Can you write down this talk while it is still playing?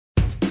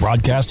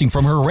Broadcasting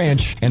from her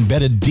ranch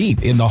embedded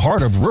deep in the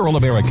heart of rural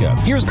America,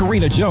 here's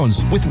Karina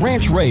Jones with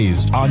Ranch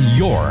Raised on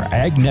your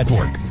Ag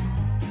Network.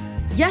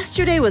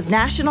 Yesterday was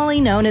nationally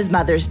known as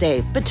Mother's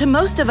Day, but to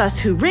most of us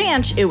who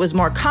ranch, it was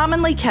more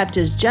commonly kept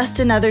as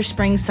just another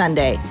spring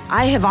Sunday.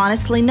 I have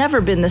honestly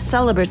never been the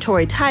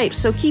celebratory type,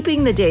 so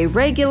keeping the day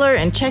regular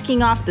and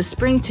checking off the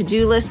spring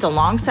to-do list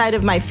alongside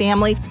of my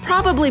family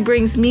probably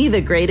brings me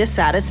the greatest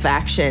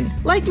satisfaction.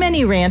 Like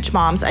many ranch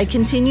moms, I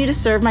continue to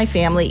serve my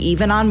family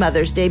even on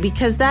Mother's Day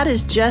because that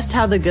is just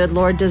how the good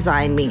Lord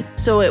designed me.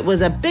 So it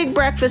was a big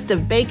breakfast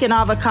of bacon,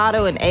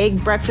 avocado, and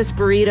egg breakfast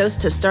burritos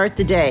to start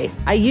the day.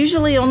 I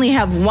usually only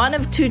have one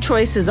of two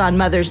choices on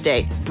Mother's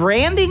Day: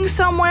 branding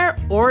somewhere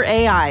or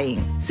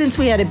AIing. Since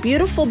we had a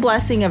beautiful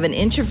blessing of an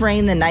inch of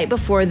rain the night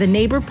before, the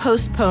neighbor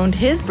postponed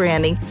his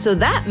branding, so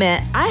that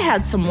meant I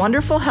had some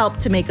wonderful help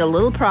to make a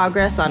little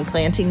progress on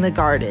planting the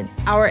garden.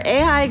 Our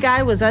AI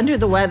guy was under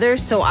the weather,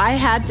 so I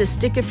had to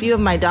stick a few of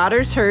my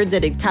daughter's herd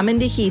that had come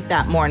into heat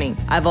that morning.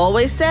 I've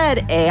always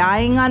said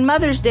AIing on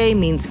Mother's Day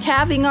means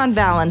calving on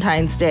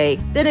Valentine's Day.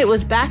 Then it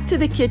was back to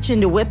the kitchen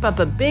to whip up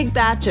a big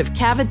batch of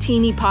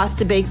cavatini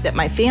pasta bake that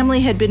my family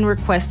had been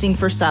requesting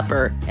for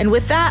supper. And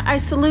with that, I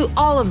salute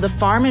all of the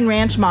farm and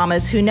ranch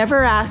mamas who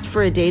never asked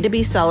for a day to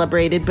be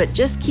celebrated, but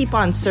just keep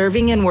on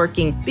serving and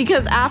working,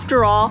 because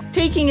after all,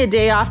 taking a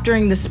day off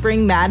during the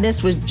spring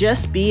madness would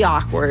just be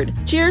awkward.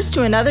 Cheers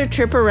to another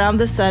trip around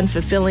the sun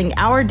fulfilling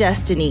our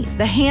destiny.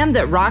 The hand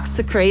that rocks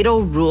the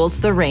cradle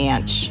rules the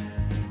ranch.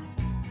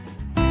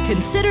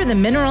 Consider the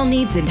mineral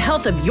needs and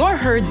health of your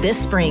herd this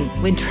spring.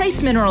 When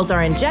trace minerals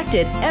are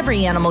injected,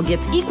 every animal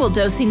gets equal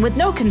dosing with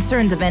no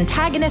concerns of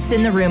antagonists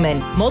in the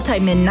rumen.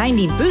 Multi-Min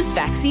 90 boosts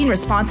vaccine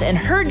response and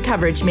herd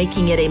coverage,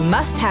 making it a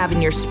must-have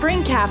in your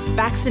spring calf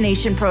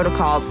vaccination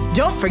protocols.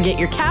 Don't forget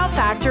your cow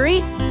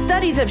factory.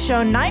 Studies have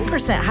shown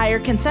 9% higher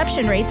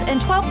conception rates and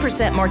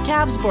 12% more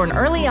calves born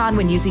early on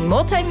when using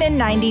Multi-Min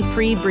 90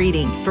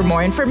 pre-breeding. For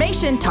more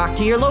information, talk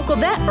to your local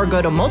vet or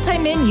go to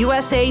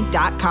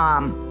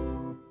multiminusa.com.